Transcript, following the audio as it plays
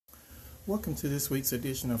Welcome to this week's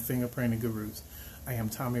edition of Fingerprinting Gurus. I am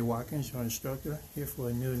Tommy Watkins, your instructor, here for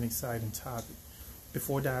a new and exciting topic.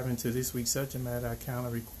 Before diving into this week's subject matter, I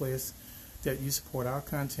kindly request that you support our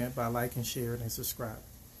content by liking, sharing, and subscribing.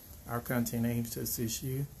 Our content aims to assist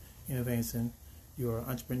you in advancing your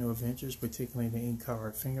entrepreneurial ventures, particularly in the ink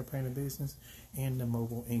card fingerprinting business and the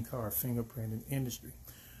mobile ink card fingerprinting industry.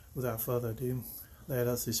 Without further ado, let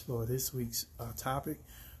us explore this week's topic,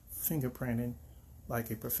 fingerprinting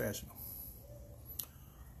like a professional.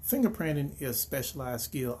 Fingerprinting is a specialized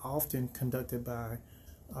skill often conducted by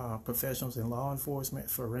professionals in law enforcement,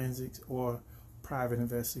 forensics, or private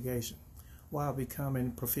investigation. While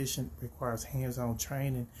becoming proficient requires hands-on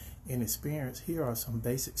training and experience, here are some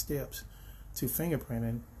basic steps to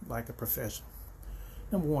fingerprinting like a professional.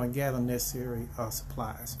 Number one, gather necessary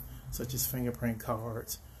supplies, such as fingerprint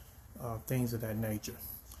cards, things of that nature.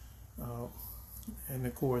 And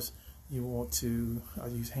of course, you want to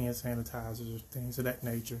use hand sanitizers or things of that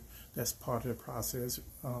nature. That's part of the process.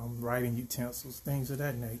 Writing utensils, things of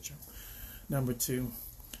that nature. Number two,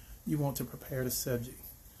 you want to prepare the subject.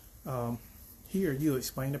 Here, you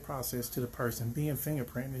explain the process to the person being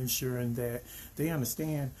fingerprinted, ensuring that they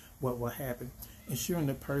understand what will happen, ensuring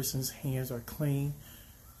the person's hands are clean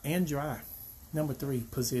and dry. Number three,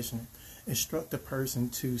 positioning. Instruct the person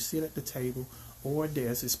to sit at the table or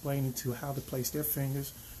desk, explaining to how to place their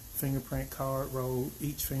fingers, fingerprint card roll,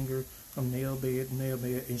 each finger from nail bed to nail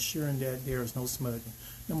bed, ensuring that there is no smudging.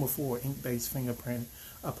 Number four, ink-based fingerprinting.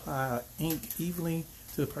 Apply ink evenly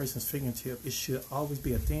to the person's fingertip. It should always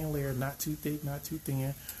be a thin layer, not too thick, not too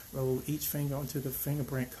thin. Roll each finger onto the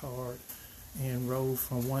fingerprint card and roll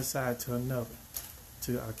from one side to another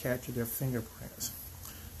to capture their fingerprints.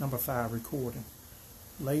 Number five, recording.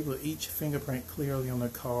 Label each fingerprint clearly on the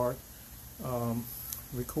card.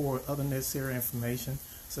 Record other necessary information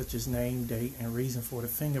such as name, date, and reason for the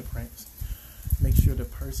fingerprints. Make sure the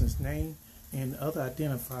person's name and other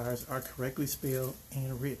identifiers are correctly spelled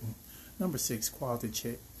and written. Number six, quality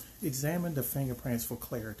check. Examine the fingerprints for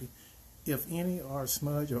clarity. If any are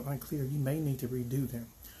smudged or unclear, you may need to redo them.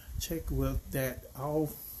 Check that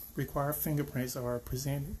all required fingerprints are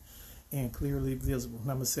presented and clearly visible.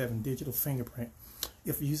 Number seven, digital fingerprint.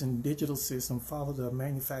 If using digital system, follow the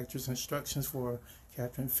manufacturer's instructions for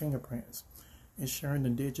capturing fingerprints, ensuring the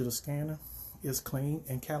digital scanner is clean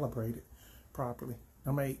and calibrated properly.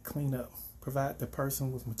 Number eight, clean up. Provide the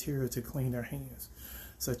person with material to clean their hands,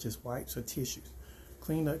 such as wipes or tissues.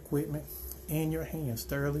 Clean the equipment and your hands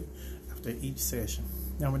thoroughly after each session.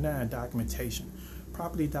 Number nine, documentation.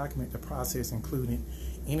 Properly document the process, including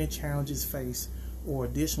any challenges faced or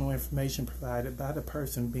additional information provided by the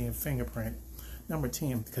person being fingerprinted. Number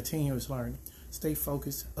 10, continuous learning. Stay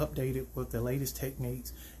focused, updated with the latest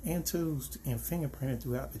techniques and tools in fingerprinting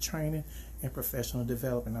throughout the training and professional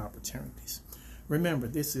development opportunities. Remember,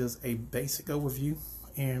 this is a basic overview,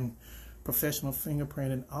 and professional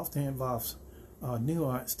fingerprinting often involves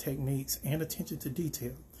nuanced techniques and attention to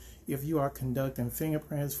detail. If you are conducting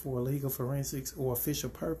fingerprints for legal forensics or official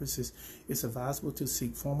purposes, it's advisable to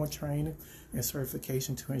seek formal training and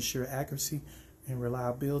certification to ensure accuracy and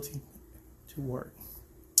reliability to work.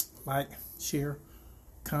 Like, share,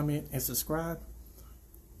 comment, and subscribe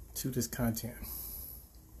to this content.